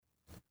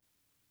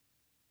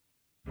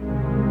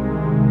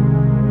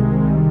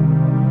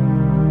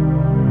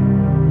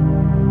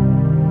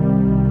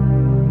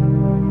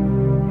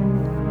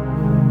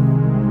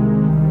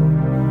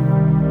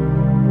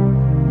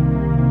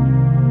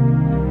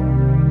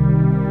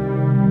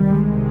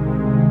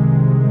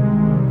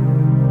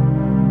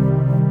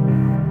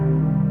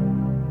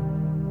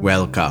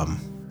welcome.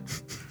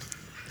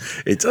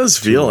 It does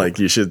feel like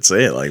you should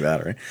say it like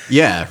that, right?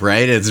 Yeah,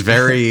 right? It's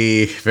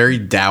very, very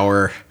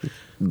dour.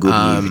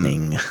 Good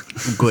evening.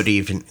 Good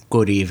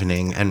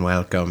evening, and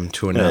welcome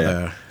to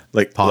another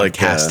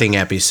podcasting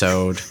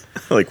episode.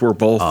 Like we're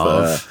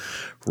both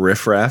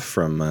Riff Raff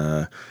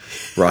from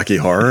Rocky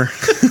Horror.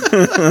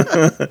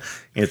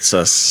 It's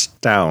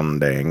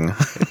astounding.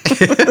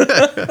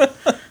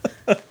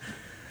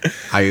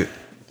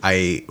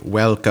 I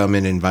welcome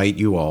and invite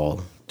you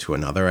all to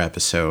another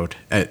episode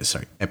of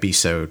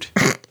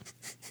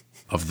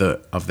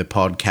the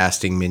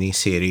podcasting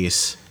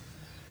miniseries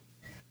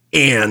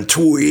and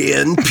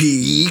Twin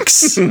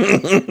Peaks.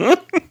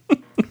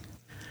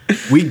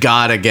 we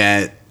gotta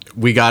get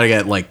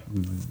like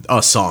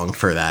a song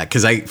for that,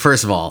 because I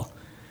first of all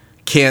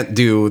can't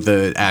do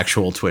the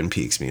actual Twin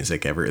Peaks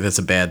music ever. That's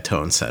a bad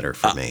tone setter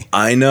for me.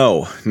 I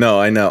know.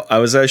 I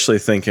was actually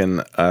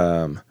thinking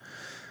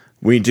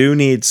we do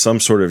need some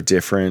sort of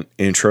different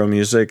intro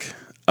music.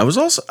 I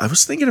was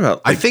thinking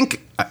about. Go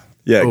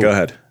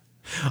ahead.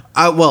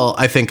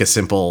 I think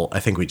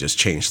we just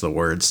changed the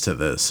words to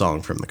the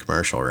song from the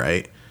commercial,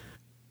 right?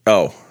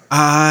 Oh.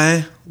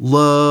 I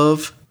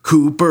love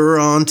Cooper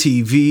on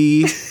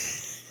TV.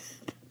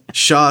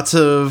 Shots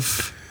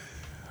of.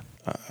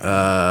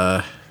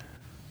 I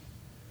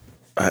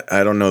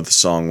don't know the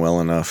song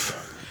well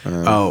enough.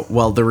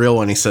 The real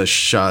one, he says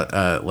shots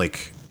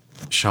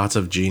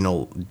of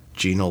Gina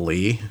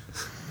Lee.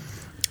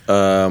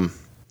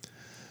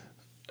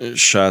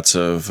 Shots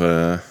of,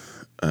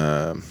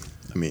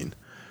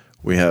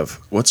 we have,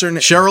 what's her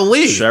name? Cheryl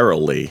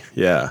Lee.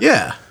 Yeah.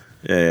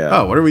 Yeah.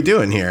 Oh, what are we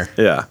doing here?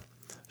 Yeah.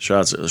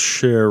 Shots of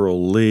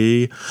Cheryl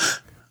Lee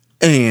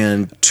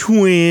and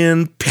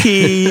Twin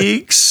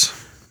Peaks.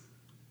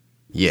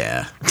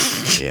 Yeah,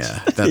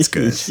 that's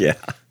good. Yeah.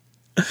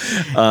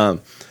 I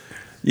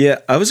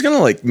was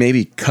going to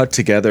maybe cut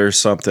together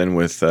something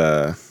with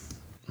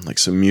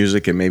some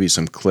music and maybe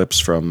some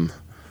clips from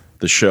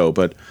the show,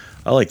 but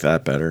I like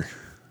that better.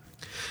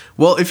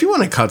 Well, if you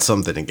want to cut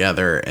something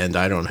together and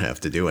I don't have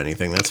to do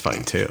anything, that's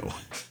fine too.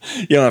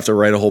 You don't have to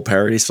write a whole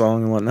parody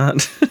song and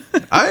whatnot.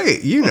 I'm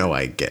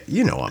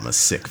a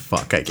sick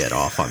fuck. I get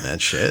off on that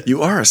shit.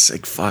 You are a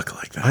sick fuck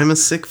like that. I'm a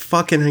sick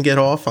fuck and I get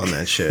off on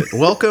that shit.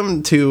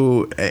 Welcome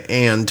to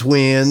and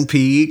Twin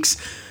Peaks.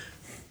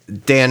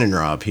 Dan and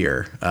Rob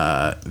here.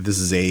 This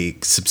is a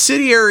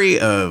subsidiary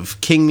of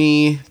King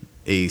Me,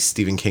 a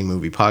Stephen King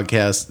movie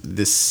podcast.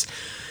 This,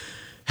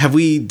 have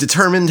we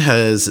determined,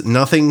 has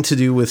nothing to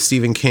do with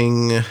Stephen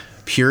King,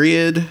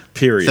 period.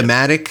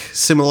 Thematic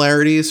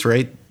similarities,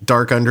 right?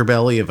 Dark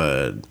underbelly of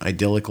a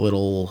idyllic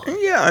little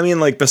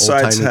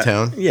besides old-timey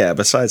town. Yeah,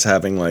 besides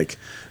having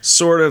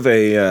sort of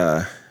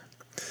a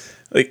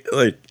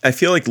I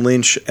feel like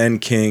Lynch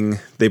and King,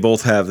 they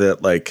both have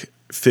that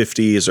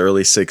 50s,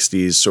 early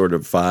 60s sort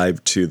of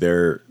vibe to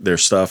their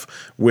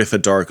stuff with a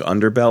dark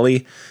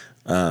underbelly.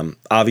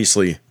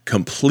 Obviously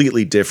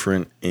completely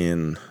different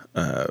in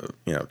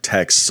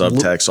text,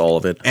 subtext, all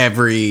of it.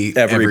 Every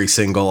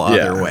single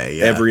other way.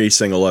 Yeah. Every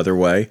single other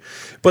way.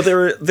 But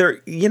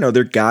they're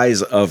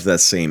guys of that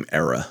same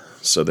era.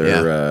 So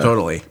they're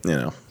totally.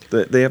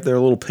 They have their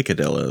little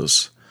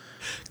picadillos.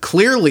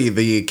 Clearly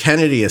the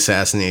Kennedy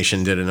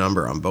assassination did a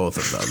number on both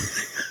of them.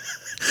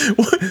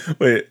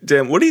 Wait,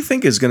 Dan, what do you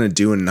think is going to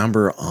do a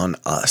number on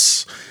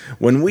us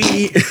when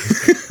we...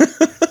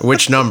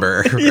 Which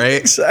number, right?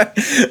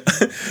 Exactly.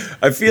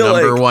 I feel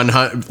number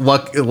 100,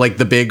 like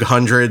the big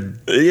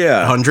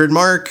 100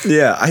 mark.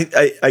 Yeah,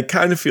 I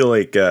kind of feel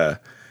like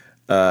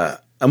I'm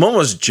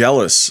almost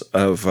jealous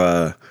of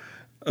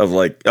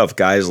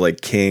guys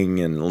like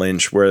King and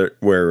Lynch, where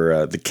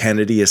the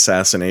Kennedy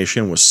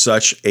assassination was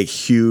such a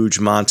huge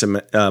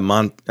monumental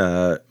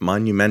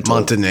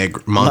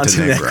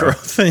Montenegro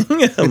thing,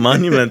 a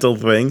monumental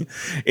thing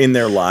in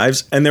their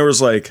lives, and there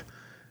was what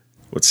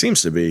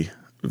seems to be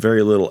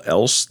very little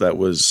else that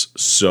was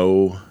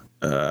so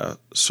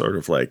sort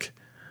of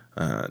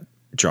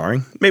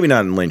jarring. Maybe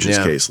not in Lynch's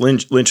case.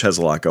 Lynch has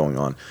a lot going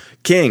on.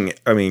 King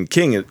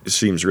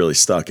seems really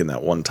stuck in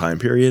that one time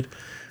period.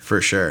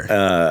 For sure.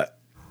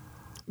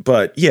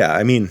 But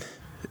yeah,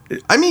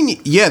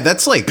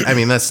 that's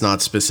that's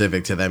not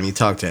specific to them. You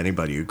talk to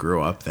anybody who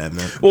grew up then.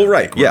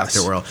 Yes.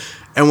 Their world.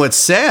 And what's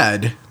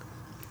sad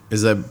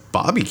is that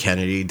Bobby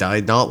Kennedy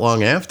died not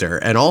long after,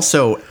 and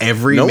also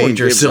every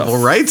major civil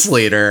rights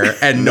leader,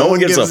 and no one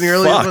gives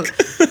nearly fuck.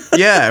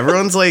 Yeah,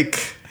 everyone's like,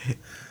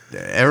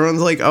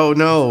 oh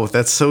no,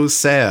 that's so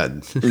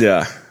sad.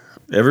 Yeah,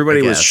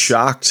 everybody was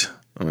shocked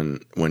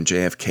when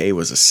JFK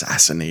was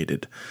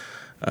assassinated.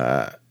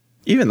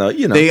 Even though,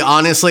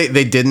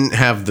 they didn't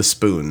have the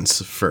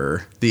spoons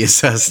for the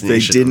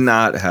assassination. They did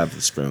not have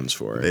the spoons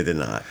for it. They did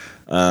not.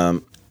 I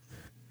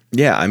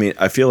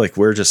feel like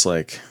we're just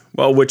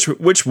well, which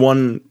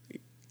one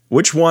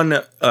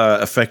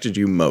affected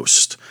you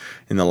most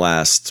in the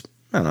last,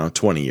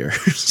 20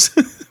 years?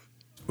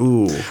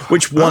 Ooh.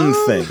 Which one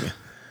thing?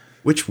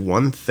 Which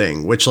one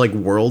thing? Which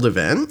world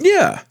event?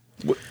 Yeah.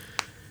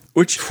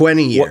 Which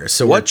 20 years.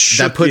 So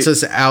that puts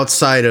us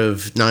outside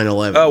of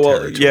 9/11. Oh well,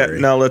 territory. yeah.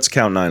 Now let's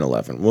count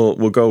 9/11.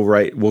 We'll go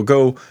right. We'll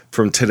go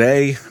from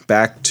today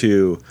back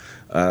to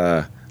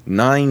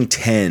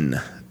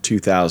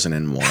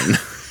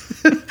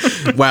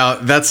 9/10/2001. Wow,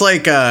 that's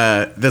like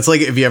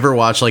if you ever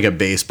watch like a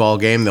baseball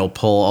game, they'll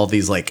pull all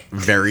these like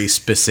very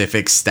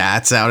specific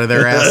stats out of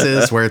their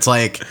asses where it's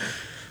like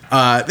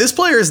this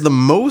player is the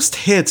most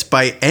hits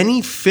by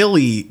any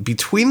Philly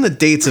between the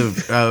dates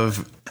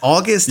of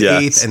August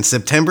 8th and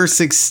September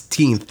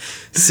 16th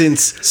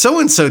since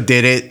so-and-so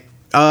did it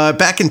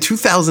back in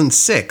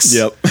 2006.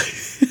 Yep.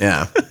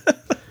 Yeah.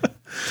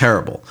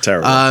 Terrible.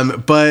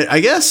 But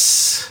I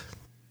guess,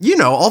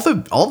 all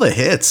the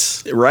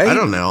hits. Right. I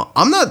don't know.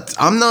 I'm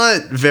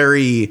not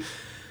very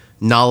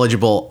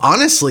knowledgeable.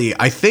 Honestly,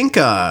 I think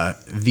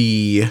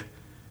the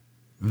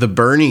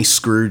Bernie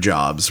screw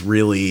jobs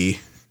really...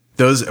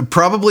 Those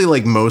probably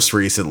like most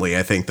recently,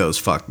 I think those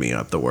fucked me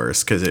up the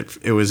worst because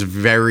it was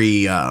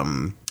very there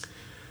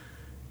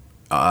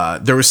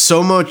was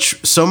so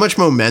much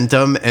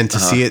momentum and to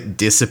see it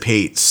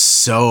dissipate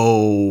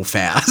so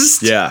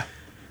fast. Yeah.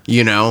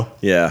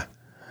 Yeah.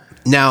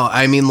 Now,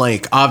 I mean,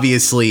 like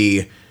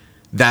obviously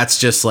that's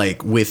just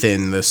like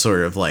within the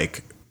sort of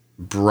like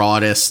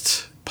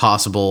broadest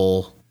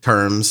possible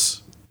terms.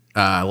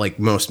 Like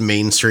most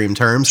mainstream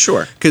terms.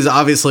 Sure. Because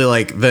obviously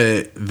like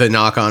the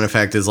knock-on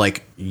effect is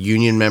like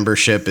union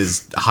membership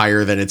is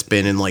higher than it's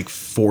been in like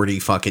 40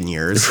 fucking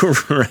years.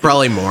 Right.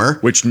 Probably more.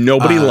 Which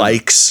nobody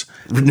likes.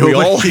 We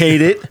all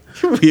hate it.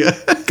 Yeah.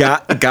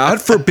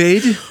 God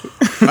forbid.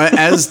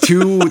 As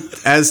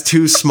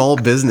two small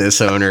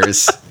business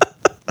owners.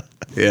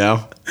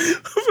 We're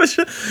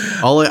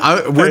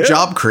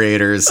job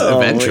creators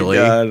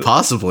eventually.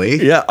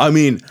 Possibly. Yeah, I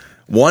mean...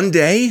 One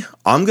day,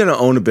 I'm going to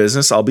own a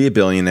business. I'll be a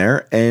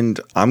billionaire, and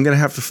I'm going to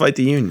have to fight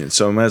the union.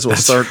 So I might as well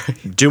start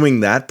doing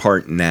that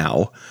part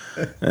now.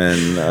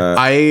 And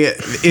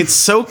it's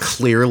so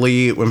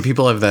clearly when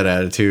people have that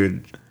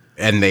attitude,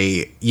 and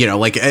they,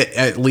 like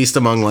at least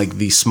among like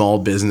the small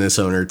business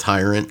owner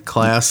tyrant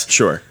class.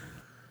 Sure.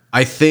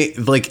 I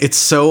think like it's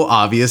so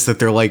obvious that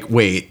they're like,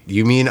 wait,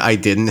 you mean I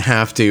didn't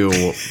have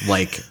to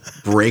like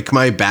break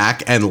my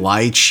back and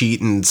lie,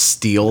 cheat, and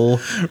steal?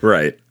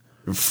 Right.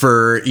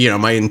 For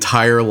my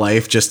entire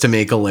life just to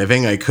make a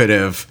living. I could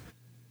have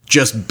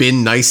just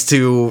been nice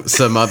to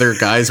some other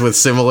guys with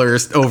similar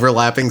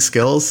overlapping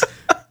skills,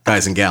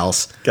 guys and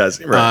gals.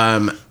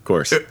 Right. Of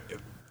course.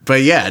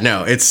 But yeah,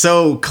 no, it's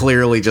so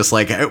clearly just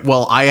like,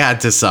 well, I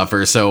had to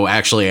suffer, so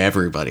actually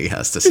everybody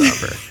has to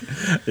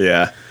suffer.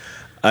 Yeah.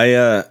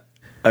 I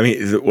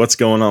mean, what's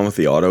going on with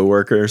the auto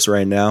workers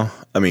right now?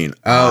 I mean,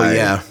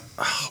 oh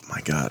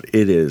my God,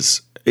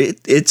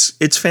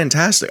 it's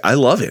fantastic. I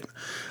love it.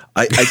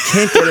 I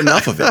can't get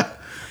enough of it.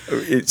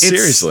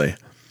 Seriously.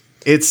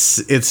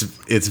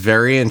 It's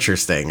very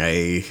interesting.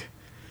 I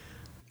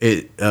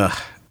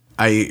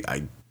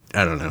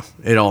don't know.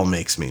 It all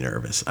makes me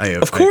nervous.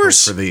 Of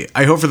course.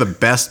 I hope for the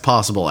best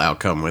possible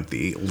outcome with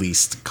the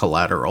least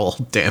collateral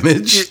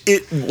damage.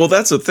 Well,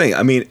 that's the thing.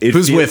 I mean,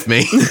 who's with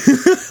me?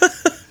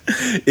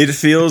 It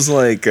feels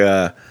like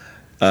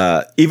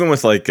even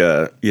with like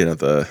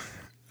the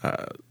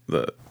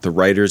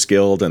Writers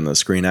Guild and the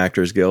Screen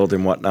Actors Guild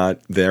and whatnot,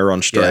 they're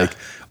on strike. Yeah.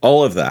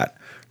 All of that,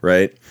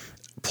 right?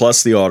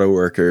 Plus the auto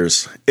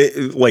workers,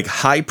 like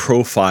high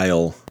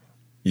profile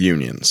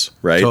unions,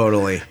 right?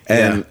 Totally.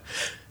 And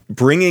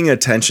bringing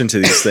attention to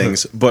these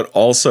things, but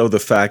also the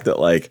fact that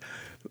like,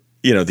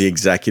 the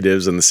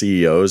executives and the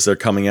CEOs, they're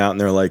coming out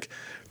and they're like,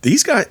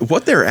 these guys,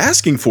 what they're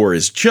asking for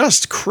is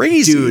just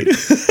crazy. Dude,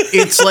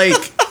 it's like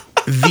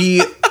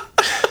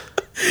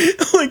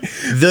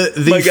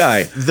my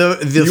guy,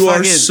 you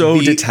are so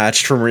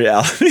detached from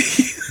reality.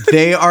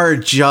 They are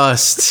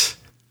just.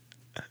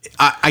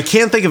 I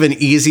can't think of an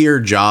easier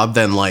job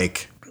than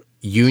like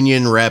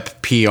union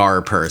rep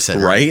PR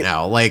person right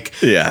now. Like,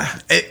 yeah,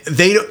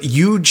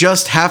 you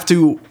just have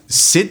to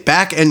sit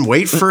back and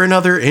wait for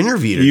another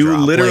interview to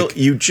drop. Literally,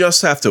 you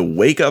just have to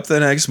wake up the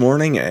next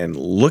morning and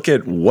look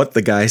at what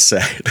the guy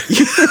said.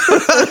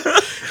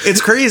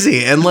 It's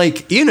crazy, and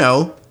like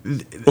I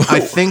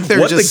think they're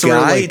what just the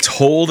guy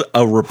told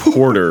a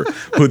reporter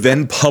who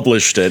then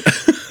published it.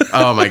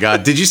 Oh my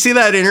God! Did you see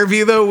that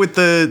interview though with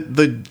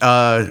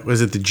the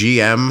was it the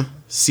GM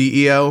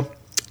CEO?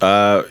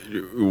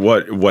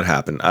 What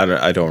happened?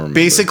 I don't remember.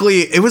 Basically,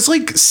 it was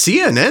like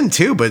CNN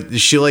too, but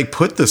she like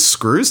put the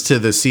screws to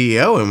the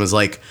CEO and was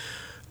like,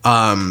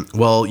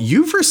 well,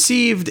 you've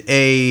received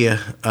a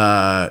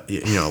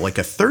like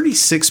a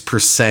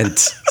 36%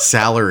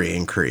 salary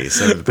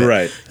increase.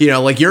 Right.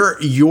 Like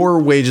your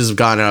wages have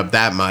gone up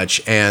that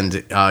much,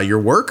 and your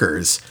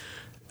workers,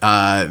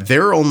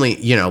 they're only,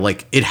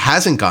 like it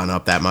hasn't gone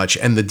up that much,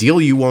 and the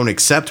deal you won't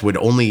accept would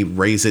only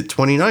raise it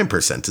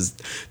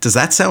 29%. Does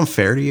that sound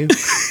fair to you?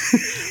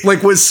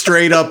 Like, was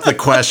straight up the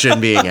question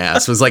being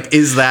asked was like,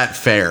 is that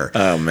fair?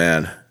 Oh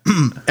man.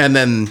 And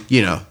then,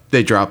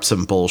 they dropped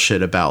some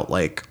bullshit about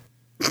like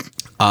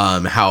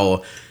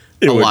how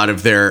a lot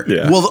of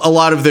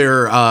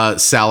their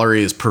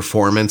salary is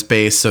performance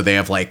based, so they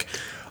have like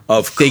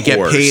they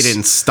get paid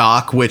in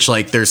stock, which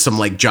like there's some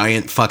like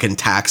giant fucking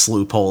tax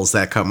loopholes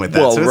that come with that.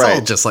 Well, so it's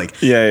all just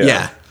like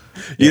yeah.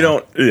 You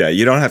don't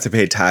have to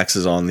pay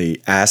taxes on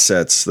the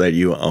assets that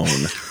you own.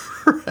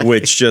 Right.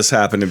 Which just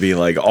happened to be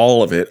like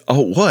all of it. Oh,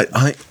 what?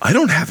 I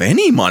don't have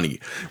any money.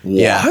 What?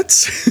 Yeah.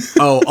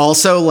 Oh,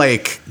 also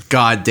like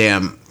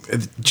goddamn,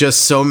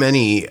 just so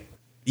many.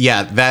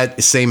 Yeah,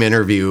 that same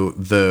interview,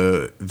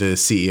 the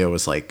CEO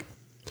was like,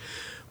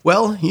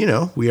 well, you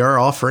know, we are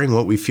offering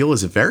what we feel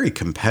is a very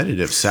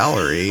competitive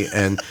salary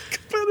and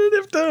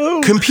competitive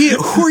though.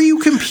 Who are you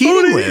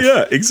competing with?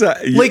 Yeah,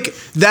 exactly. Like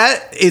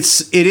that,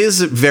 it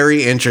is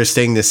very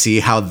interesting to see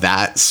how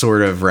that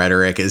sort of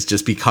rhetoric is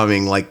just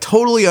becoming like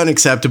totally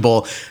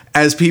unacceptable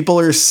as people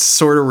are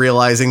sort of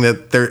realizing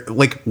that they're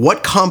like,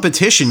 what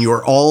competition?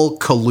 You're all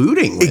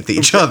colluding with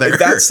each other.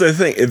 That's the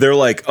thing. They're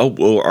like, oh,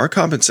 well, our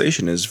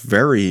compensation is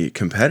very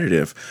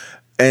competitive.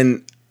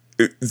 And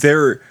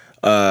they're,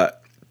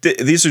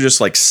 these are just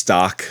like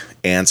stock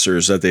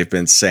answers that they've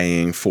been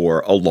saying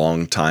for a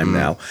long time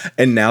now.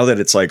 And now that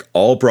it's like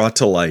all brought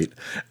to light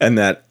and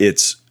that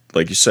it's,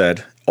 like you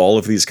said, all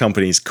of these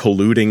companies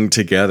colluding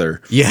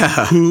together.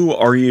 Yeah. Who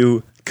are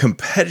you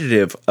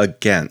competitive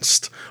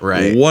against?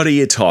 Right. What are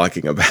you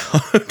talking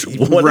about?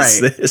 What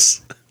is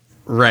this?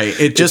 Right.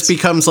 It just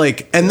becomes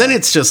like, and then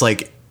it's just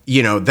like,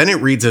 you know, then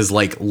it reads as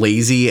like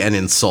lazy and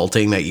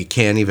insulting that you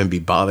can't even be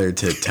bothered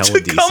to tell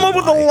a decent come up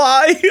with a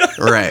lie.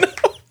 Right.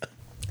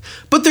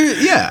 But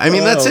there, yeah, I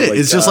mean, that's it.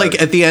 It's just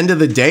like at the end of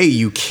the day,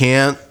 you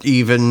can't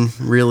even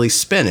really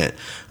spin it.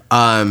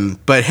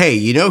 But hey,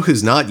 you know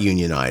who's not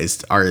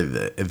unionized are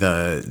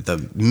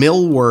the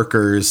mill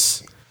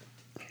workers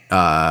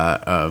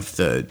of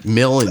the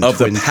mill in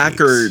Twin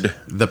Peaks.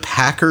 The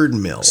Packard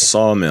Mill.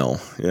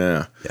 Sawmill.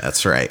 Yeah.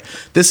 That's right.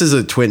 This is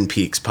a Twin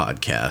Peaks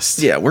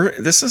podcast. Yeah,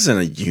 this isn't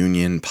a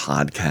union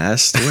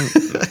podcast.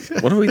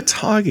 What are we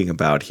talking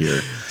about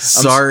here?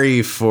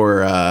 Sorry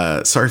for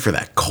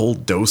that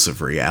cold dose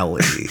of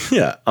reality.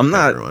 Yeah, I'm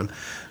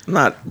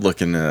not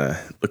looking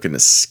to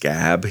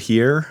scab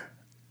here,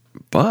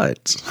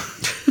 but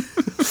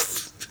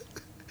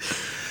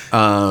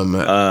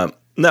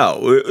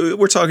no,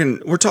 we're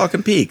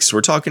talking Peaks.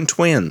 We're talking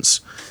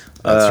Twins.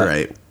 That's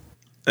right.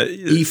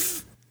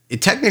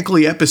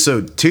 Technically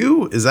episode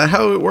 2, is that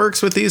how it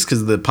works with these?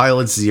 Because the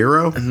pilot's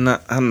 0.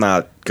 I'm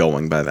not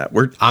going by that.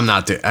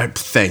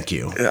 Thank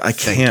you. I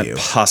can't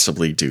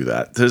possibly do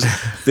that.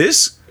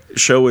 This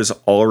show is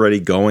already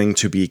going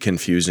to be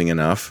confusing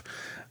enough.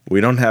 We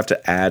don't have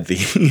to add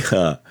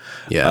the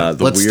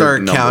let's weird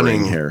start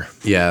counting here.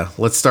 Yeah,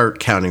 let's start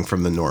counting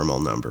from the normal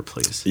number,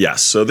 please.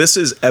 Yes. So this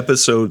is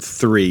episode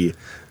 3,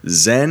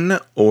 Zen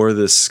or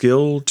the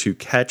Skill to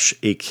Catch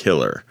a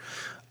Killer.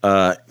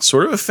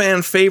 Sort of a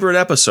fan favorite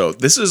episode.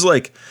 This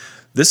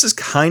is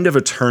kind of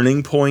a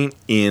turning point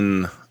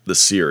in the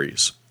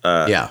series.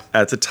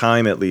 At the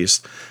time, at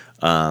least,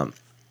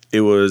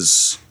 it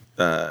was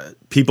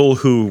people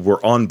who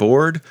were on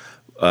board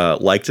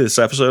liked this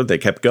episode. They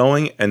kept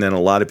going, and then a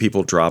lot of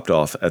people dropped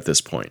off at this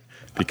point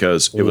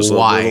because it was a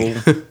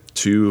little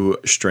too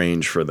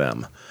strange for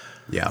them.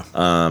 Yeah.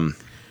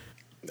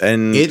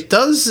 And it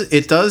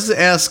does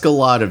ask a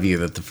lot of you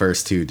that the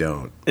first 2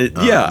 don't.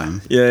 Yeah.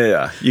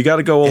 You got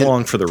to go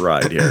along for the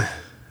ride here.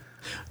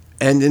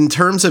 And in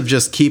terms of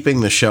just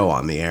keeping the show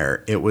on the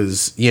air, it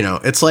was,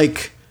 it's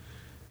like,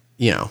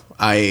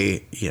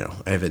 I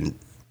haven't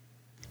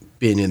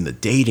been in the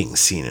dating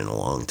scene in a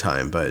long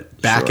time,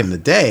 but back in the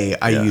day,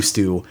 I used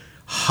to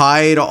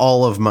hide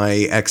all of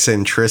my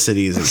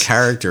eccentricities and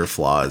character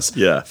flaws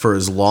for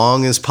as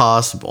long as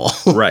possible.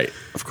 Right,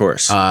 of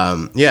course.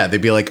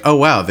 They'd be like, oh,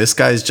 wow, this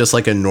guy's just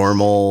like a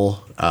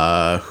normal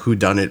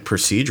whodunit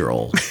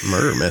procedural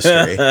murder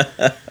mystery.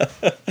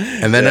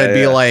 And then I'd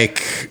be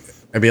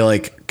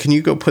like, can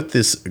you go put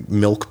this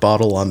milk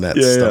bottle on that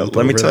stump?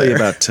 Let me tell you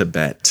about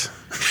Tibet.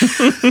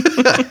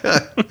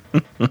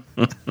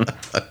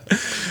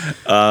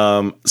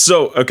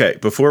 Okay,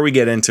 before we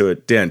get into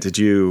it, Dan, did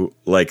you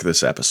like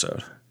this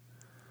episode?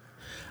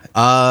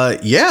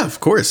 Yeah, of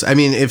course. I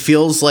mean, it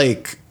feels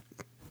like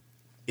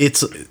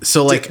it's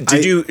so like.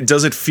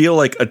 Does it feel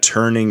like a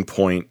turning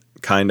point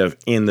kind of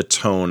in the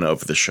tone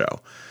of the show?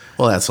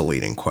 Well, that's a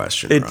leading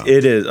question.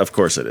 It is, of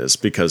course it is,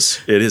 because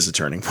it is a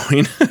turning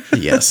point.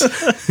 Yes.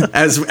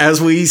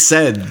 As we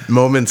said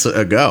moments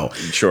ago.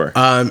 Sure.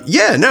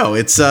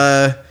 It's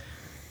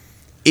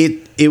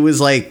it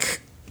was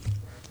like,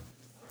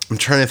 I'm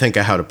trying to think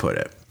of how to put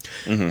it.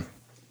 Mm-hmm.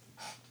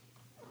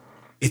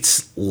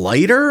 It's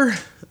lighter.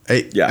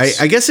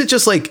 I guess it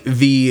just like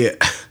the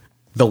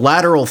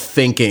lateral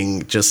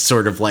thinking just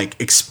sort of like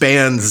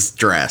expands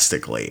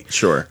drastically.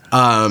 Sure.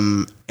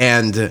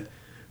 And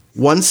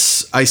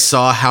once I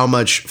saw how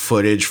much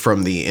footage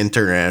from the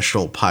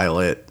international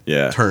pilot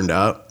turned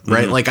up,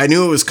 right? Mm-hmm. Like I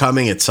knew it was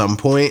coming at some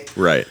point.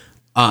 Right.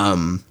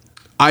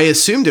 I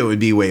assumed it would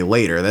be way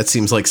later. That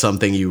seems like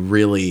something you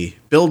really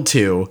build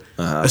to,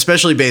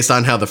 especially based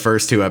on how the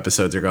first 2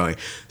 episodes are going.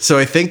 So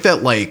I think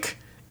that like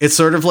it's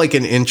sort of like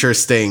an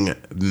interesting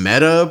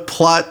meta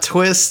plot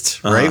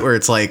twist, right? Where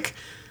it's like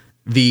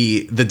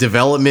the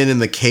development in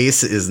the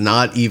case is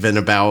not even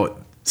about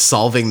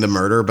solving the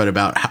murder, but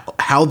about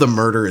how the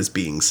murder is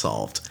being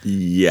solved.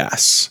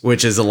 Yes.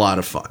 Which is a lot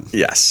of fun.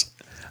 Yes.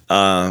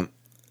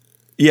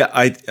 Yeah,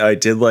 I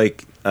did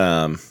like,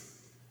 I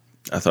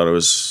thought it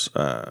was,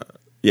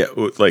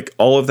 like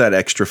all of that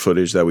extra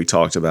footage that we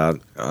talked about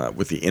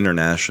with the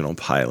international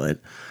pilot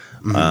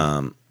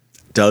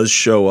does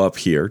show up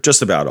here,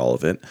 just about all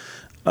of it.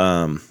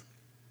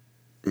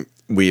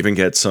 We even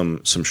get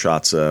some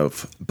shots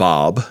of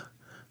Bob,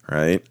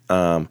 right?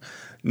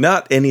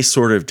 Not any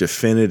sort of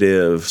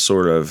definitive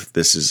sort of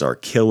this is our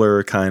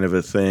killer kind of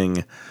a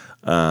thing,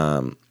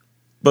 but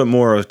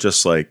more of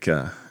just like,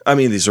 I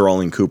mean, these are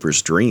all in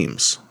Cooper's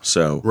dreams.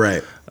 So,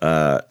 right.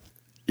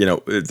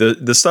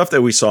 The stuff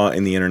that we saw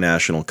in the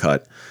international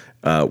cut,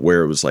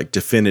 where it was like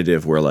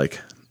definitive, where like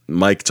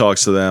Mike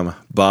talks to them,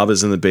 Bob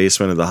is in the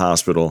basement of the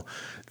hospital,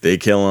 they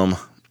kill him,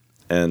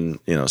 and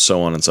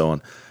so on and so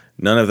on.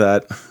 None of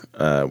that.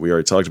 We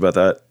already talked about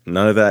that.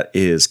 None of that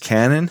is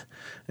canon,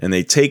 and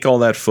they take all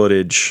that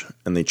footage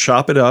and they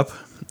chop it up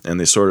and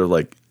they sort of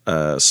like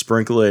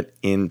sprinkle it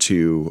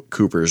into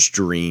Cooper's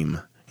dream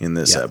in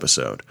this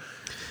episode.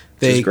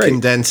 They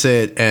condense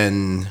it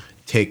and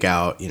take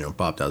out,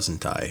 Bob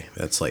doesn't die.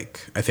 That's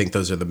like, I think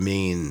those are the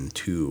main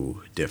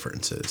two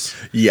differences.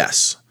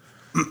 Yes.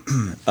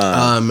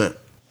 And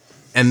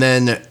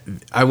then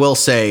I will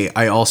say,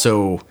 I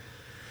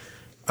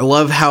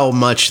love how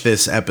much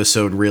this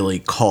episode really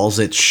calls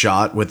its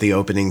shot with the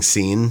opening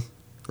scene,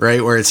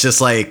 right? Where it's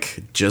just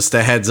like, just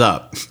a heads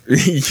up.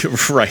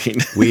 Right.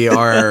 We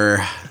are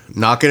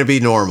not going to be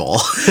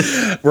normal.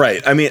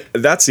 Right. I mean,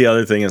 that's the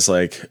other thing is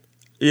like,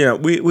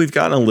 we've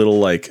gotten a little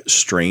like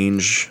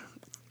strangeness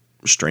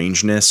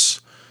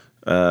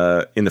in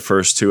the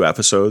first two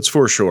episodes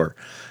for sure.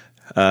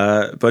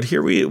 But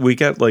here we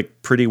get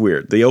like pretty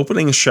weird. The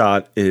opening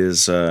shot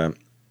is the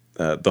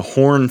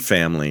Horn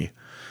family.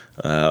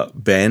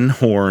 Ben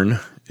Horn,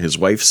 his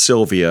wife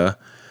Sylvia,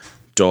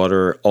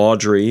 daughter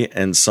Audrey,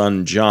 and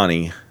son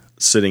Johnny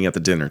sitting at the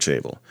dinner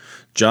table.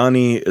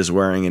 Johnny is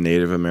wearing a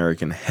Native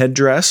American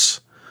headdress.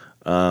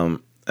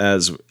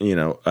 As you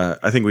know,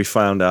 I think we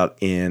found out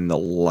in the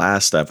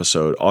last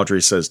episode,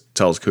 Audrey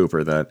tells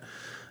Cooper that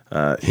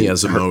he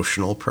has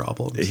emotional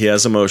problems. He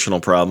has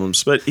emotional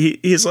problems, but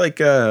he's like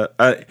he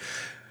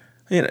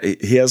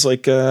has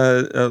like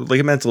a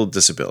mental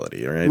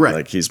disability, right?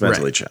 Like he's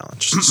mentally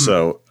challenged.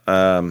 So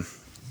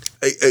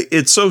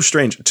it's so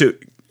strange too.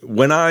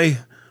 When I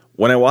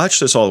watched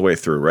this all the way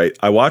through, right?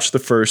 I watched the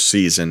first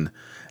season,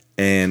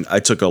 and I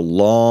took a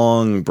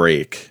long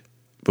break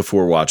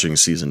before watching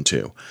season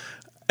 2.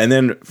 And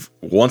then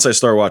once I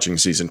started watching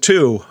season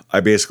 2,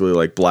 I basically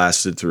like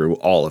blasted through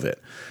all of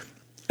it.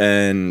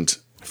 And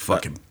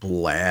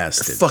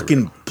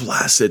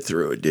blasted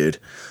through it, dude.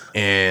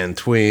 And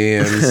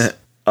twins.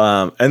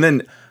 And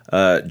then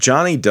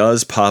Johnny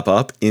does pop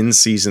up in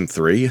season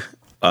 3.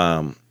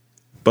 But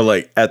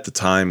like at the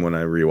time when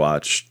I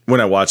watched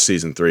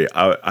season 3,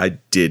 I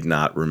did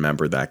not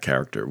remember that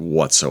character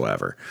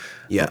whatsoever.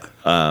 Yeah.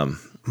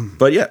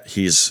 But yeah,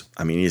 he's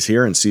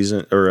here in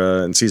season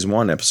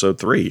 1, episode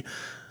 3.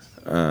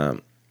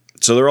 So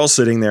they're all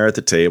sitting there at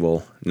the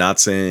table, not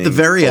saying the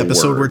very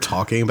episode word. we're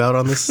talking about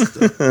on this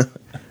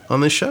on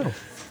this show.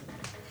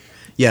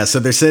 Yeah, so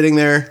they're sitting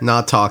there,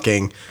 not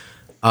talking,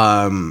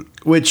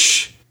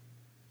 which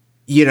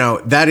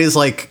that is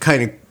like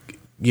kind of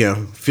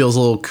feels a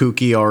little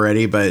kooky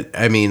already, but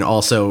I mean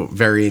also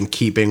very in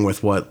keeping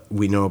with what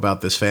we know about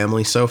this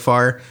family so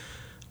far.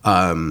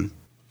 Ben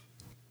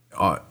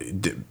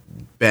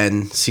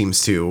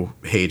seems to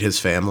hate his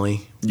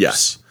family.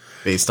 Yes.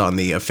 Based on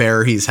the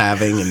affair he's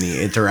having and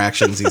the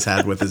interactions he's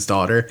had with his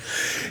daughter.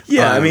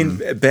 Yeah, I mean,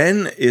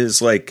 Ben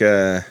is like,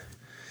 Ben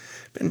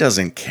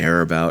doesn't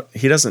care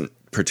he doesn't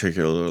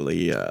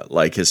particularly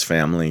like his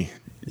family.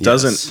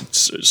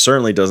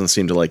 Certainly doesn't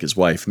seem to like his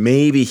wife.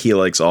 Maybe he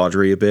likes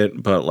Audrey a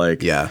bit, but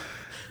like,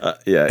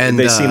 and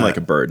they seem like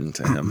a burden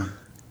to him.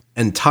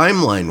 And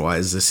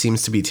timeline-wise, this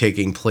seems to be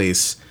taking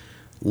place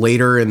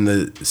later in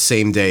the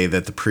same day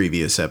that the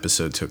previous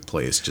episode took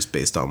place, just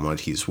based on what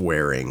he's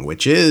wearing,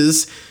 which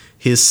is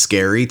his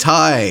scary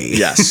tie.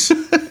 Yes.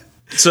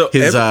 So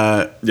his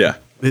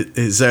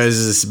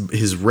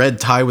red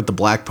tie with the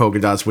black polka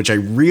dots, which I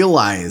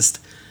realized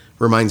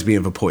reminds me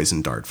of a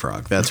poison dart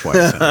frog. That's why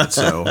I found it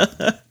so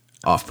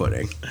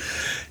off-putting.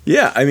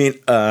 Yeah, I mean,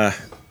 well,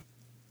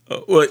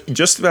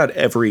 just about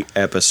every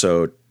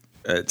episode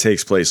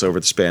takes place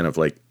over the span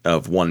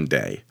of one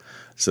day.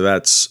 So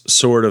that's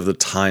sort of the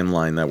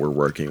timeline that we're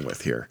working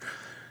with here.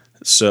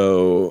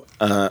 So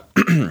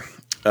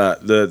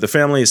the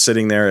family is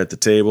sitting there at the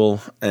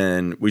table,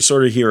 and we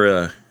sort of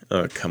hear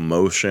a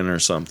commotion or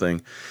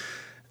something.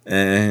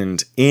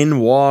 And in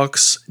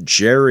walks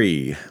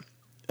Jerry.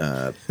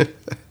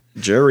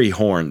 Jerry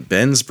Horn,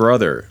 Ben's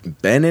brother,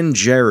 Ben and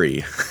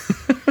Jerry.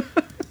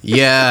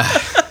 Yeah.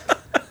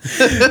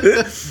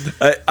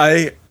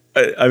 I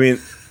mean,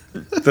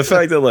 the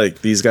fact that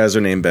like these guys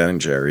are named Ben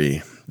and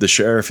Jerry, the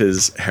sheriff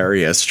is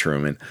Harry S.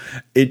 Truman.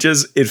 It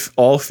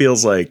all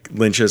feels like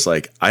Lynch is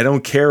like, I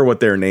don't care what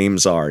their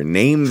names are.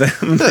 Name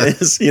them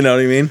this. You know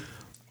what I mean?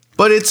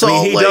 But it's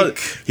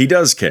he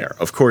does care.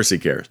 Of course he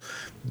cares.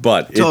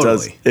 But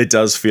it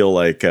does feel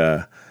like,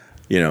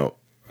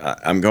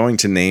 I'm going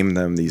to name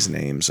them these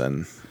names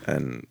and.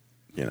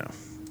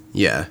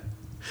 Yeah.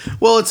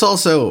 Well, it's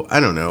also, I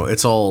don't know,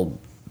 it's all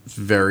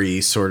very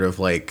sort of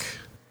like,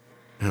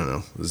 I don't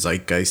know,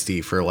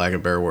 zeitgeisty, for lack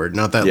of a better word.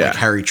 Not that like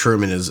Harry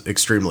Truman is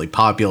extremely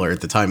popular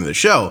at the time of the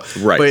show.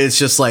 Right. But it's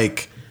just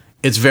like,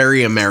 it's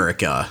very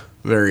America,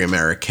 very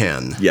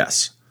American.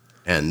 Yes.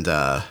 And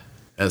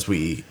as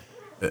we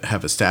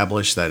have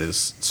established, that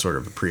is sort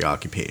of a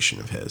preoccupation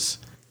of his.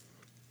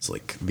 It's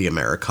like the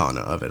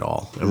Americana of it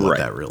all and what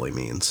that really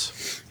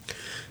means.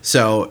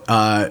 So,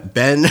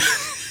 Ben,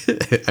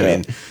 I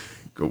mean,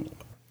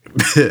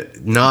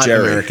 not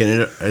Jerry.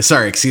 American.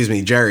 Sorry, excuse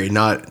me, Jerry.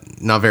 Not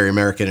very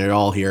American at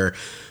all here.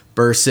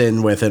 Bursts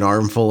in with an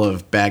armful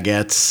of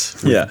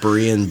baguettes with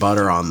brie and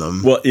butter on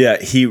them. Well, yeah,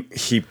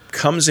 he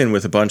comes in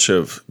with a bunch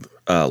of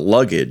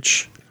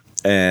luggage,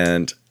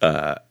 and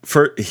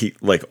he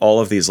like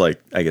all of these,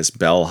 like, I guess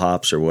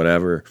bellhops or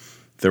whatever.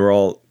 They're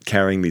all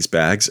carrying these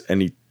bags,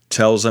 and he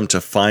tells them to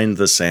find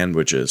the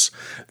sandwiches.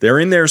 They're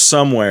in there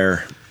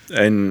somewhere,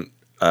 and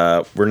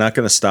we're not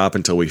going to stop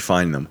until we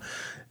find them.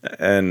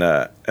 And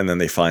then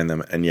they find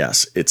them, and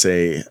yes, it's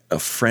a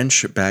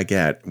French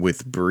baguette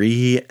with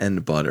brie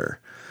and butter.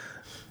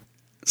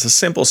 It's a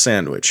simple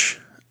sandwich.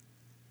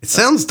 It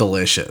sounds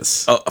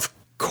delicious. Oh, of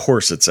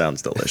course, it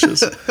sounds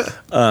delicious.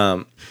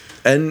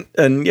 And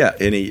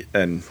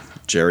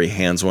Jerry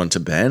hands one to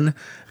Ben,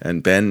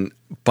 and Ben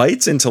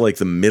bites into like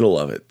the middle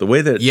of it. The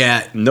way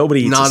that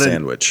nobody eats a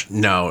sandwich.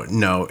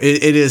 No,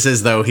 it is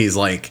as though he's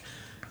like,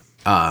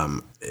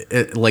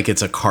 like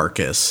it's a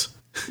carcass.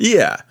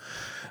 Yeah.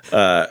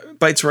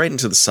 Bites right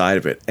into the side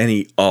of it, and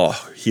he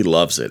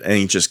loves it, and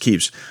he just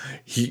keeps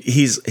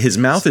his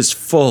mouth is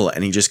full,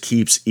 and he just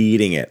keeps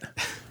eating it.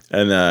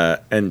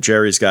 And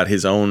Jerry's got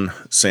his own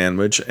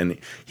sandwich, and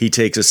he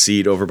takes a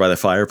seat over by the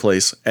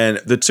fireplace, and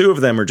the two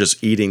of them are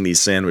just eating these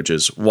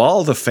sandwiches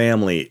while the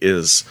family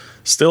is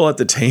still at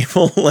the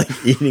table, like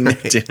eating their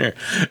dinner,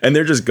 and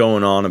they're just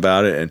going on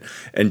about it.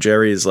 And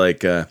Jerry is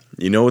like,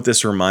 you know what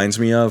this reminds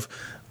me of?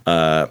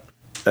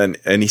 And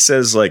he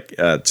says like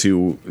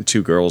two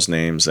girls'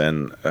 names,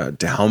 and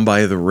down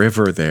by the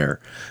river there.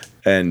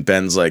 And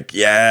Ben's like,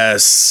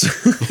 yes.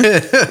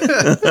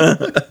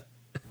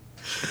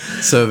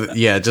 So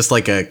yeah, just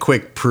like a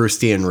quick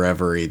Proustian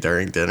reverie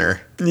during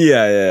dinner.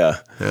 Yeah.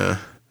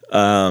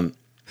 And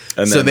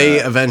so they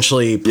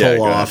eventually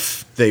pull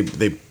off.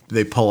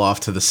 They pull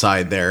off to the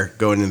side there,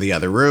 go into the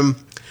other room,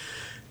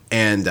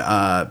 and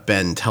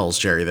Ben tells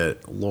Jerry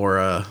that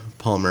Laura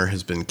Palmer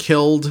has been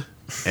killed.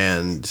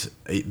 And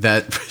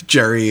that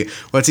Jerry,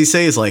 what's he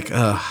say? Is like,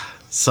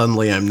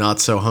 suddenly I'm not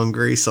so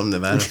hungry, something to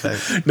that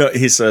effect. No,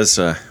 he says,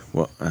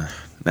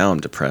 now I'm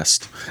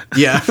depressed.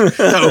 Yeah.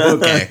 Oh,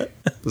 okay.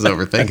 I was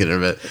overthinking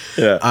of it.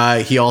 Yeah.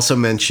 He also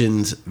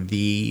mentions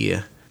the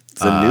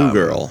new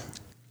girl.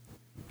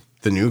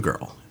 The new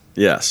girl.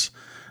 Yes.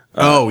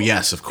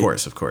 Yes, of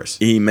course.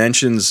 He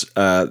mentions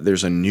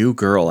there's a new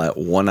girl at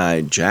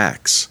One-Eyed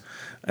Jack's,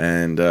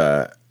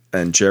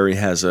 and Jerry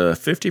has a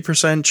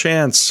 50%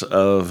 chance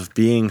of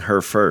being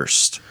her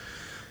first.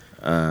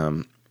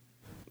 And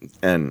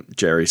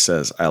Jerry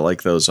says, I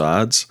like those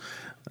odds.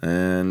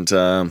 And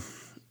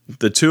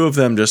the two of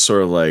them just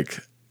sort of like,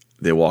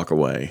 they walk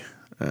away,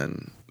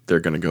 and they're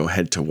going to go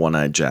head to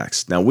One-Eyed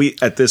Jack's. Now,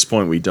 at this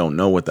point, we don't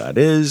know what that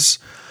is.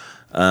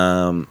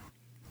 So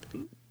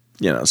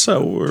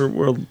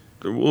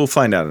we'll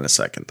find out in a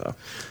second, though.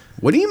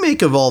 What do you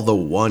make of all the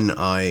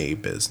one-eye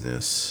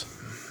business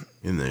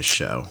in this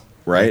show?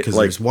 Right? Because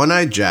there's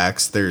One-Eyed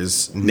Jack's,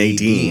 there's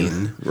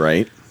Nadine.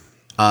 Right?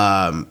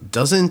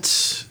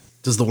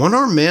 Does the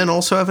one-armed man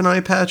also have an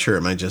eye patch, or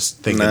am I just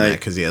thinking that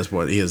because he has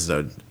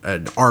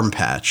an arm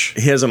patch?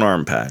 He has an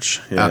arm patch.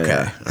 Yeah,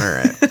 okay. Yeah. All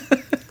right.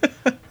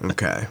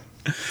 Okay.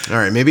 All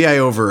right. Maybe I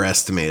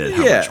overestimated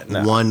how much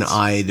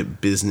one-eyed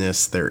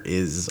business there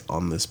is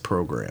on this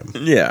program.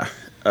 Yeah.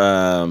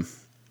 Then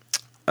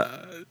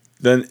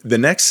the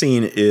next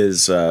scene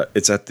is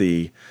it's at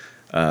the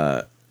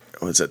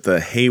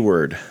the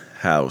Hayward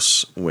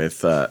house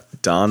with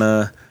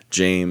Donna,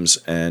 James,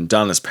 and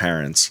Donna's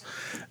parents.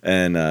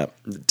 And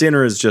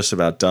dinner is just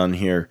about done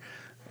here.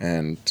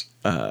 And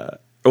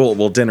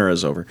dinner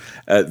is over.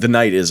 The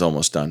night is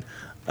almost done.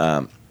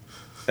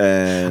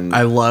 And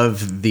I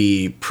love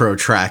the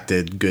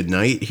protracted good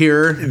night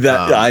here.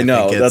 I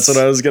know. That's what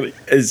I was gonna.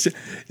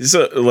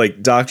 So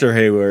like Dr.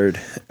 Hayward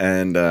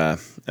and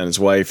his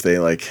wife, they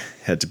like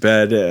head to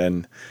bed,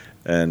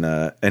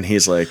 and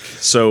he's like,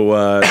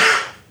 so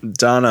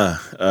Donna,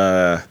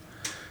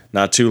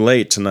 not too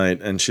late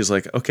tonight. And she's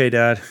like, okay,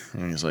 Dad.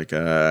 And he's like,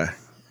 you're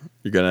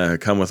gonna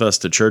come with us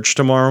to church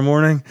tomorrow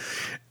morning?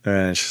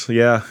 And she's like,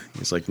 yeah.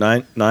 He's like,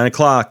 9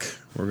 o'clock.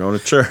 We're going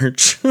to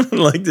church.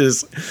 Like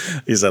this,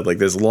 he said, like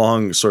this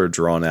long, sort of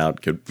drawn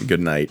out good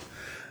night.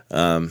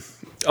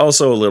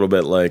 Also a little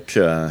bit like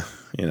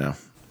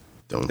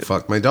Don't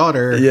fuck my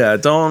daughter. Yeah,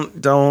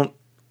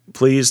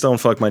 please don't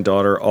fuck my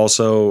daughter.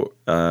 Also,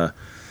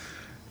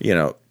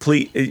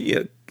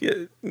 please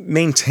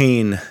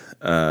maintain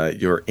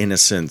your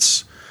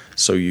innocence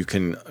so you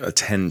can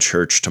attend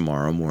church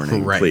tomorrow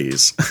morning, right.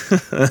 Please.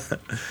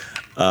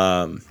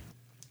 And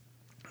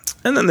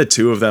then the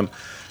two of them,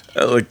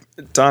 like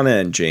Donna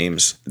and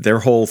James, their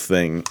whole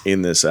thing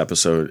in this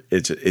episode,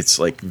 it's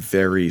like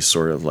very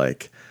sort of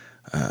like,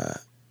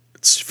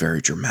 it's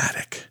very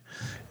dramatic.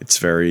 It's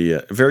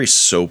very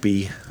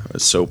soapy, a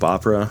soap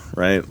opera,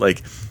 right?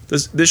 Like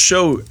this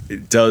show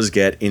does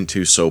get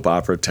into soap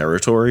opera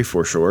territory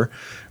for sure,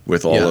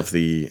 with all of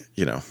the,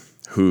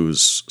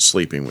 who's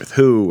sleeping with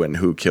who and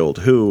who killed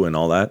who and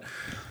all that.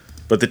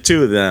 But the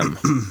two of them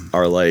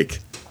are like,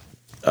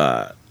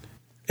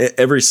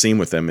 every scene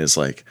with them is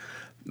like,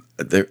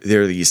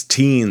 they're these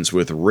teens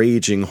with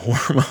raging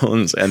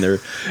hormones, and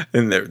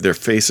their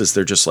faces,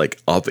 they're just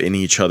like up in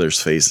each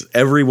other's faces.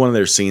 Every one of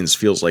their scenes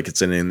feels like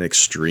it's in an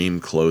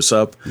extreme close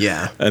up.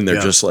 Yeah. And they're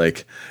just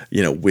like,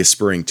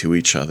 whispering to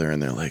each other,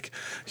 and they're like,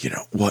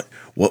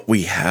 what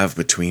we have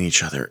between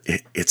each other,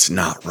 it's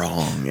not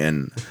wrong.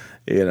 And,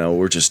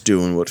 we're just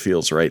doing what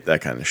feels right.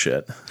 That kind of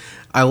shit.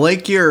 I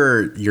like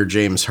your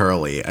James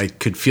Hurley. I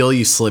could feel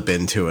you slip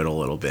into it a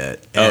little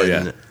bit.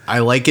 And I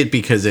like it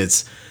because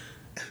it's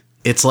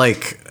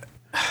like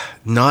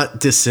not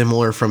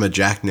dissimilar from a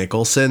Jack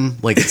Nicholson.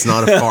 Like, it's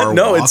not a far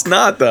no, walk. It's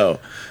not, though.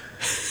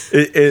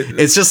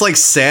 It's just like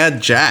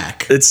sad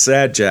Jack. It's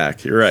sad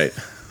Jack. You're right.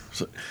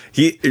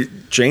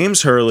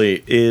 James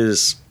Hurley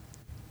is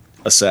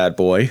a sad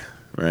boy,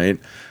 right?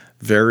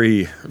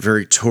 Very,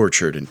 very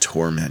tortured and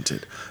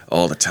tormented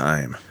all the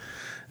time.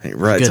 And he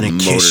rides I'm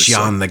gonna kiss you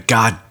on the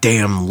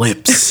goddamn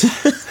lips.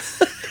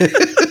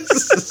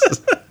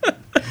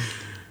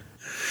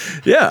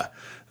 Yeah.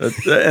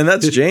 And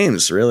that's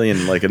James, really,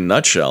 in like a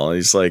nutshell.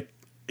 He's like,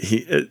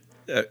 I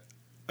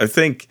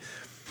think,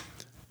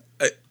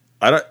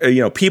 I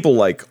don't, people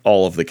like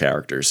all of the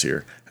characters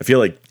here. I feel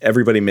like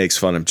everybody makes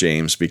fun of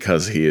James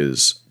because he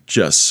is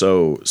just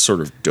so sort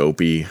of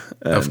dopey.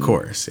 Of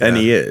course. Yeah. And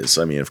he is.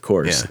 I mean, of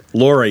course. Yeah.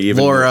 Laura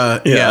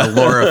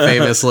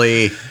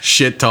famously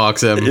shit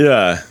talks him.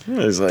 Yeah.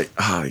 He's like,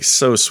 he's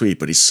so sweet,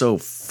 but he's so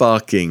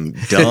fucking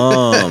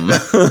dumb.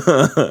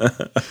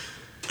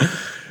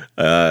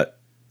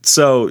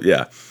 So,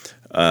 yeah.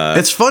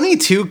 It's funny,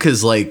 too,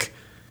 because, like,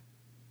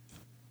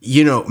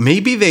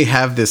 maybe they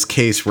have this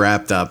case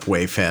wrapped up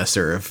way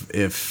faster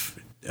if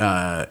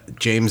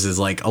James is,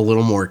 like, a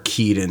little more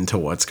keyed into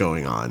what's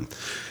going on.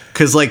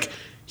 Because, like,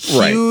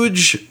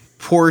 huge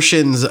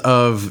portions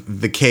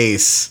of the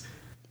case,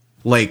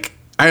 like,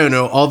 I don't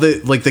know, all the,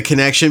 like, the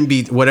connection,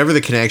 whatever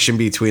the connection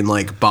between,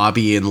 like,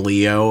 Bobby and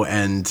Leo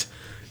and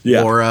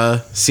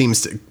Laura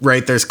seems to,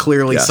 right? There's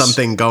clearly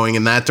something going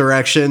in that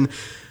direction.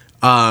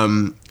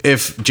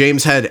 If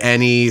James had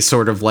any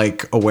sort of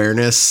like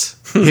awareness,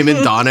 him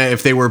and Donna,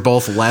 if they were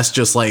both less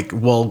just like,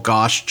 well,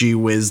 gosh, gee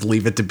whiz,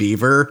 leave it to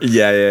Beaver.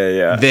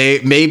 Yeah.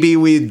 Maybe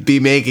we'd be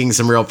making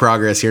some real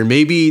progress here.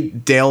 Maybe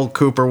Dale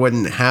Cooper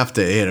wouldn't have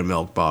to hit a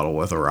milk bottle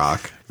with a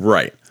rock.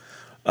 Right.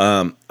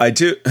 I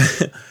do.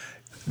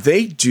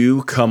 They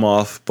do come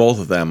off, both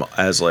of them,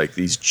 as like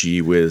these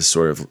gee whiz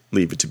sort of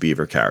leave it to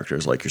Beaver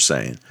characters, like you're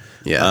saying.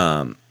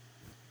 Yeah.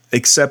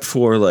 Except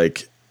for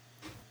like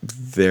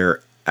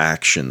their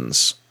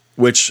actions,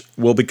 which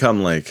will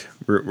become like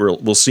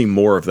we'll see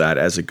more of that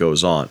as it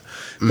goes on.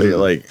 But you're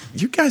like,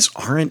 you guys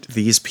aren't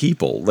these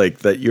people, like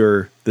that.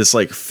 You're this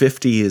like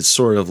 50s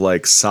sort of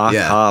like sock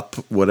hop,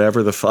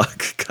 whatever the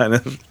fuck kind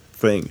of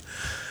thing.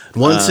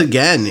 Once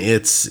again,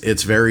 it's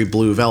very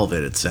Blue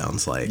Velvet. It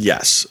sounds like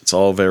yes, it's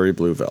all very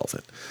Blue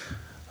Velvet.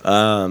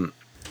 So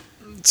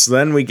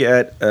then we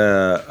get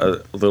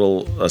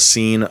a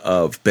scene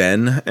of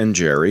Ben and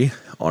Jerry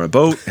on a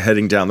boat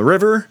heading down the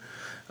river.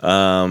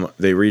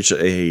 They reach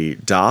a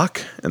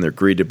dock and they're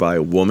greeted by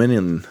a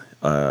woman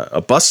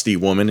a busty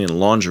woman in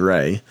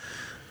lingerie,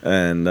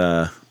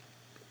 and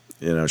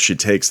she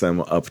takes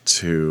them up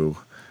to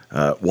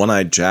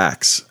One-Eyed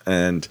Jack's.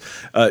 And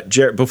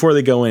before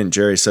they go in,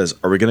 Jerry says,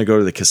 "Are we going to go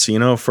to the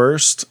casino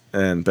first?"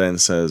 And Ben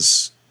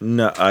says,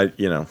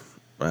 "No,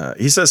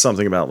 he says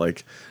something about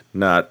like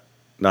not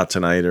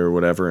tonight or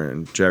whatever."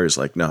 And Jerry's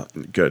like, "No,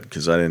 good,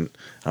 because I don't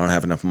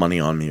have enough money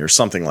on me," or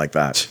something like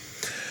that.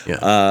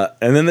 Yeah.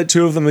 And then the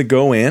two of them, they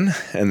go in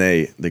and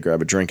they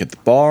grab a drink at the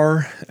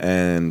bar,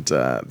 and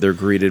they're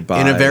greeted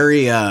by in a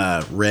very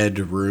red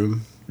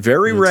room.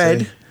 Very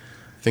red. Say.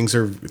 Things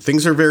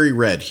are very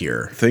red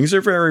here. Things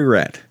are very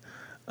red.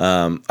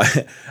 I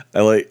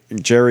like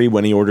Jerry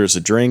when he orders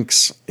the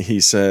drinks. He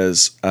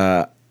says,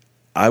 "I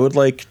would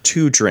like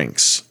 2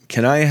 drinks.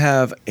 Can I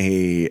have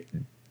a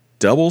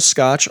double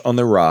scotch on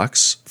the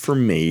rocks for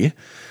me,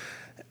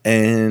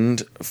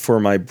 and for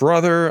my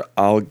brother,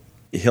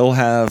 he'll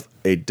have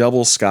a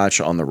double scotch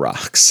on the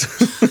rocks."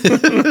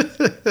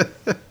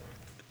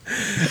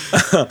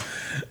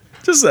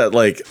 Just that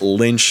like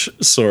Lynch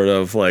sort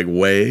of like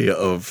way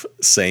of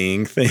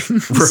saying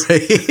things, right?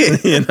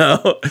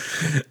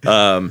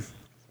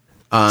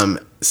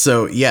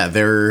 So yeah,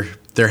 they're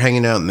they're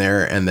hanging out in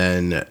there, and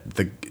then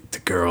the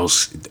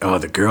girls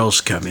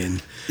come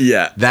in.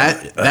 Yeah.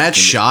 That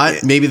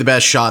shot, maybe the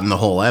best shot in the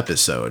whole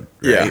episode,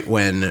 right? Yeah.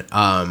 When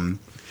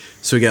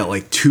so we got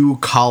like 2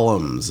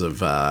 columns of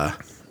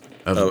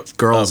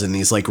girls in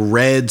these like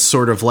red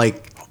sort of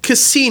like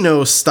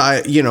casino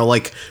style,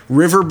 like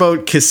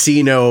riverboat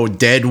casino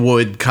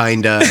Deadwood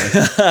kind of.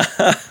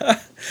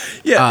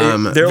 Yeah,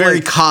 they're very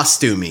like,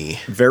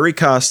 costumey. Very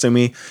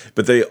costumey,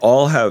 but they're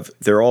all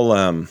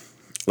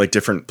like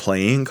different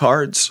playing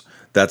cards.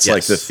 That's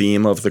like the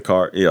theme of the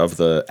of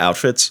the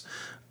outfits.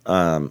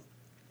 Right.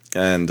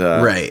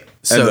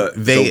 So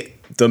and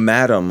the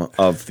madam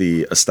of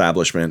the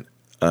establishment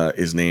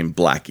is named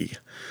Blackie.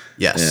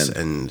 Yes,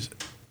 and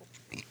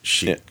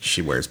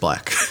she wears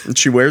black.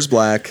 She wears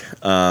black.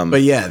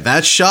 But yeah,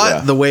 that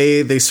shot, the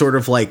way they sort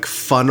of like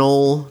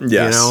funnel,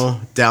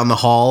 down the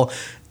hall,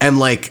 and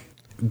like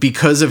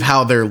because of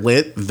how they're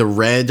lit, the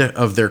red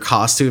of their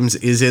costumes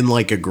is in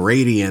like a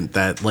gradient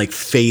that like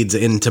fades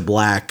into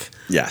black.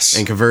 Yes.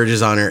 And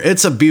converges on her.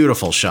 It's a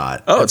beautiful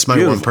shot. Oh, it's my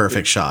beautiful. one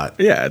perfect shot.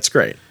 Yeah, it's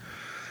great.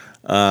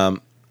 Yeah,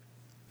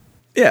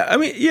 I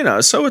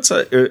mean, so it's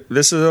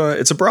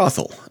a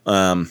brothel.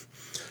 Ben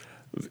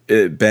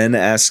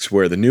asks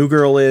where the new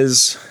girl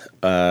is.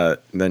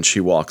 Then she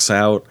walks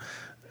out,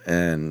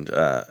 and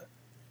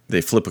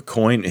they flip a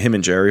coin. Him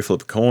and Jerry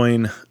flip a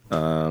coin,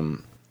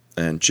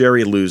 and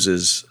Jerry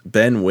loses.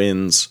 Ben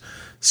wins,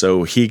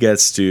 so he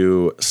gets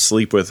to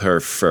sleep with her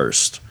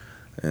first.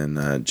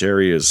 And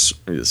Jerry is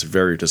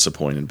very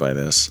disappointed by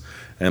this.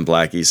 And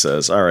Blackie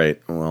says, "All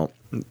right, well,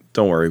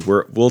 don't worry,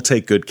 we'll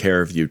take good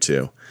care of you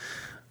too."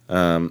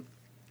 So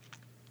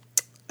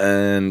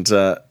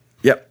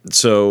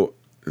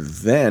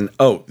then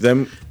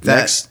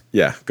next,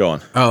 go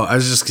on. Oh, I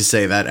was just gonna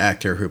say that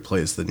actor who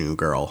plays the new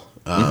girl,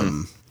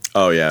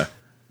 oh yeah,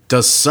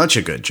 does such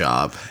a good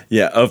job.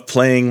 Yeah, of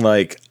playing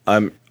like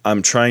I'm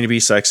trying to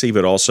be sexy,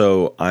 but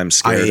also I'm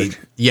scared.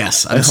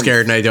 I'm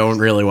scared, and I don't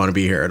really want to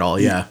be here at all.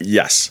 Yeah.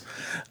 Yes.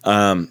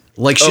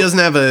 Like she doesn't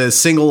have a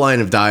single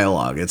line of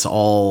dialogue. It's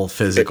all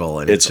physical,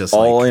 and it's just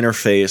all like, in her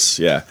face.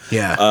 Yeah.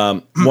 Yeah.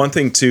 One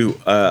thing too,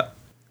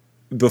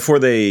 before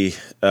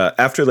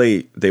after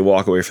they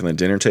walk away from the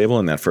dinner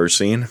table in that first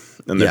scene,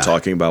 and they're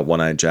talking about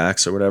One-Eyed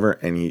Jack's or whatever,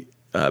 and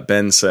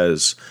Ben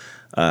says,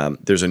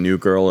 "There's a new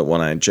girl at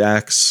One-Eyed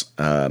Jack's."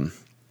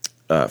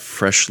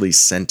 Freshly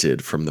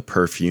scented from the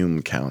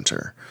perfume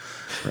counter,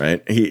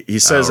 right? He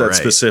says that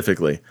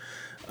specifically.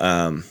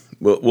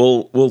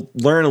 We'll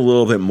learn a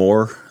little bit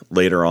more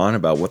later on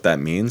about what that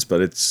means, but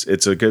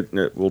it's a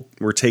good.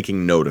 We're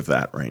taking note of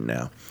that right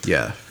now.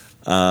 Yeah.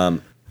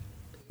 Then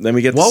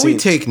we get while we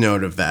take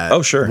note of that.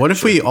 Oh, sure. What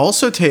if we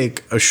also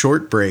take a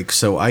short break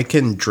so I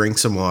can drink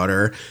some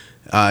water?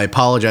 I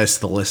apologize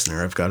to the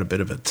listener. I've got a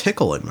bit of a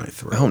tickle in my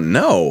throat. Oh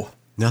no!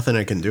 Nothing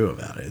I can do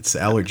about it. It's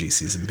allergy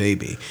season,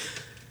 baby.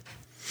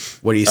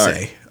 What do you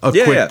say? Right.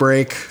 A quick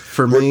break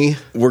for me?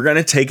 We're going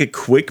to take a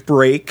quick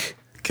break.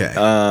 Okay.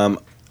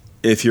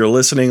 If you're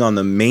listening on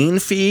the main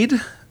feed,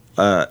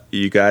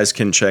 you guys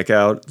can check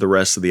out the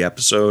rest of the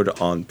episode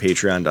on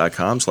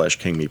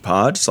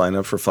patreon.com/kingmepod. Sign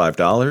up for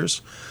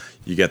 $5.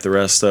 You get the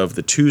rest of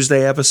the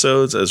Tuesday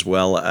episodes as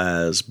well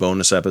as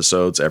bonus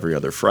episodes every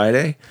other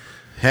Friday.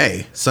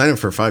 Hey, sign up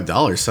for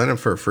 $5. Sign up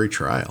for a free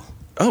trial.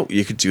 Oh,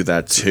 you could do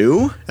that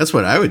too? That's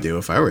what I would do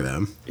if I were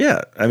them.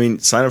 Yeah. I mean,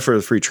 sign up for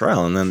the free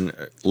trial and then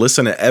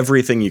listen to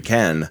everything you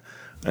can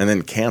and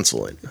then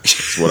cancel it.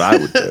 That's what I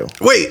would do.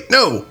 Wait,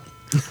 no.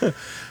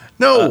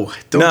 Don't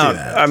do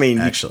that. I mean,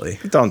 actually,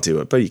 don't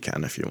do it, but you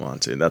can if you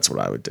want to. That's what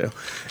I would do.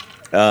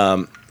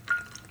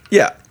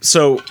 Yeah.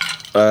 So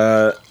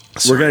I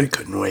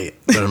couldn't wait,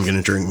 but I'm going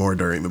to drink more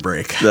during the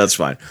break. That's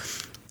fine.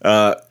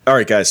 All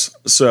right, guys.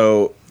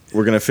 So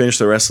we're going to finish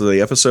the rest of the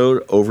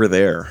episode over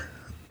there.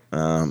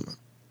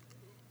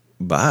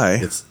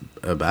 Bye.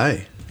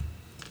 Bye.